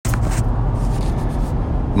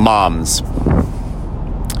Moms.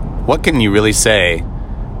 What can you really say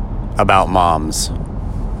about moms?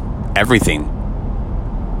 Everything.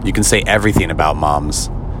 You can say everything about moms.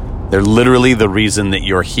 They're literally the reason that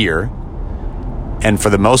you're here. And for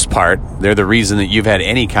the most part, they're the reason that you've had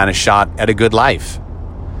any kind of shot at a good life.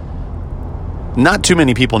 Not too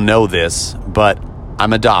many people know this, but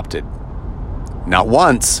I'm adopted. Not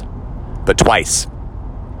once, but twice.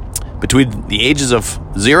 Between the ages of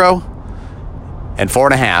 0 and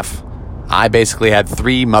 4.5, I basically had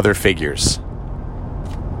 3 mother figures.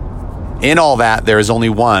 In all that, there is only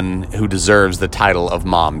one who deserves the title of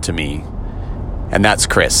mom to me, and that's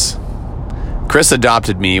Chris. Chris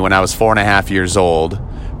adopted me when I was 4.5 years old,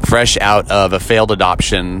 fresh out of a failed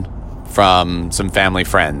adoption from some family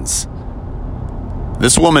friends.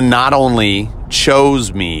 This woman not only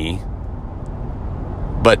chose me,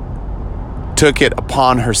 but took it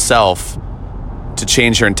upon herself to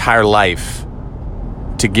change her entire life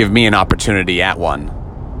to give me an opportunity at one.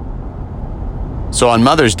 So on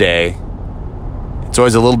Mother's Day, it's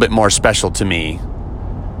always a little bit more special to me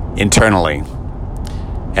internally.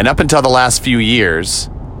 And up until the last few years,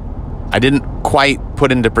 I didn't quite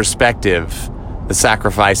put into perspective the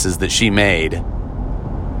sacrifices that she made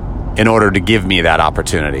in order to give me that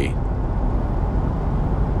opportunity.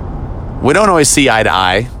 We don't always see eye to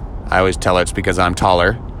eye. I always tell her it's because I'm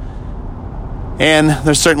taller. And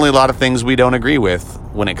there's certainly a lot of things we don't agree with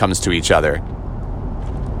when it comes to each other.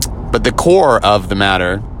 But the core of the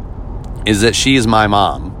matter is that she is my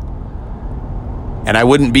mom. And I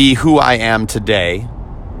wouldn't be who I am today,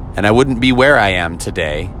 and I wouldn't be where I am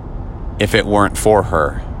today if it weren't for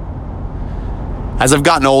her. As I've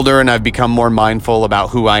gotten older and I've become more mindful about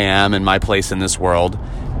who I am and my place in this world,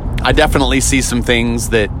 I definitely see some things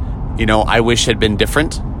that, I wish had been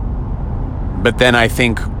different. But then I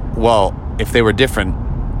think, well, if they were different,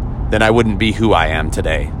 then I wouldn't be who I am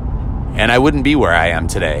today. And I wouldn't be where I am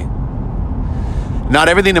today. Not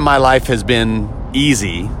everything in my life has been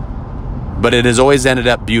easy, but it has always ended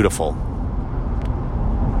up beautiful.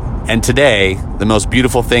 And today, the most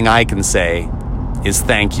beautiful thing I can say is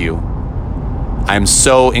thank you. I'm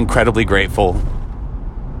so incredibly grateful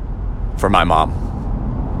for my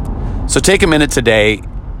mom. So take a minute today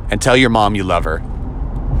and tell your mom you love her.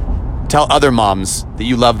 Tell other moms that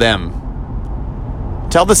you love them.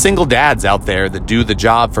 Tell the single dads out there that do the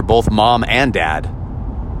job for both mom and dad.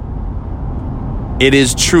 It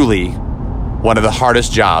is truly one of the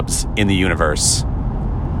hardest jobs in the universe.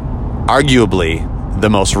 Arguably the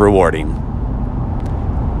most rewarding.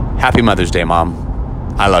 Happy Mother's Day, Mom.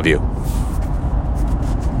 I love you.